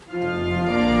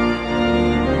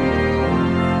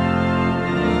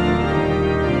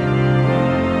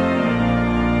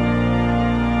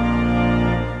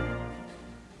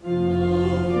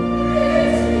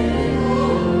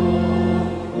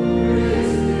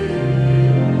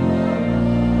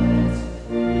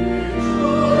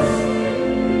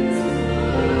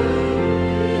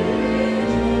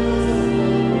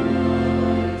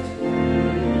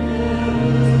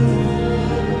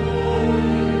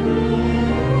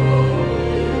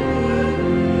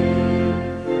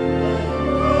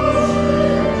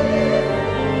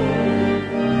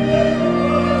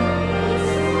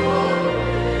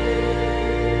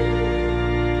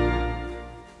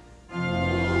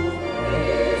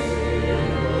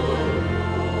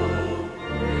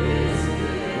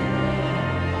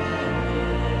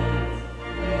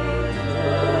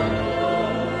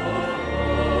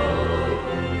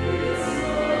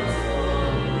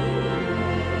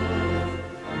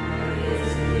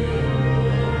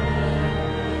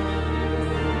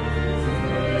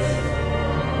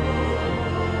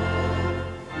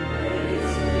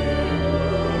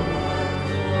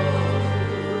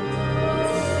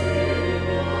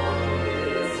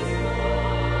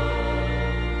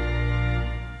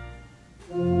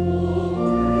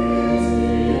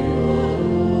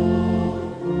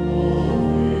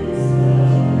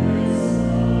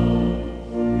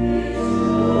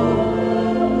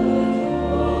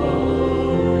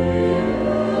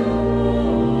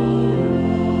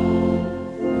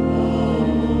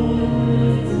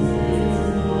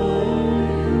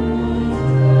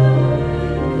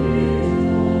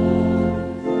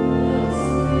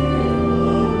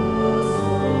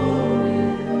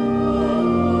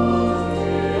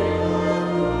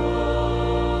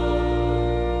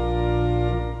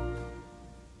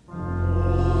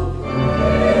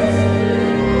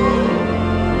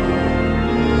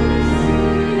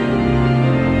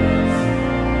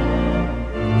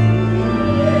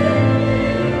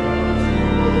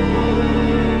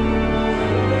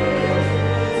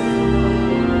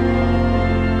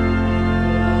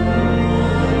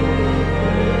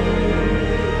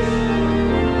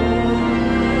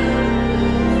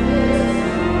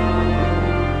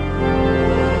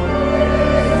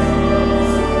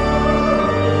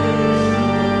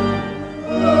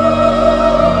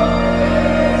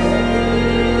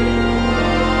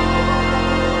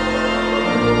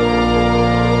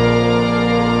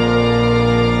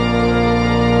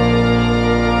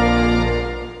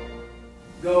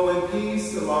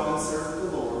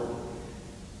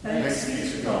 Thanks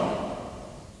be to God.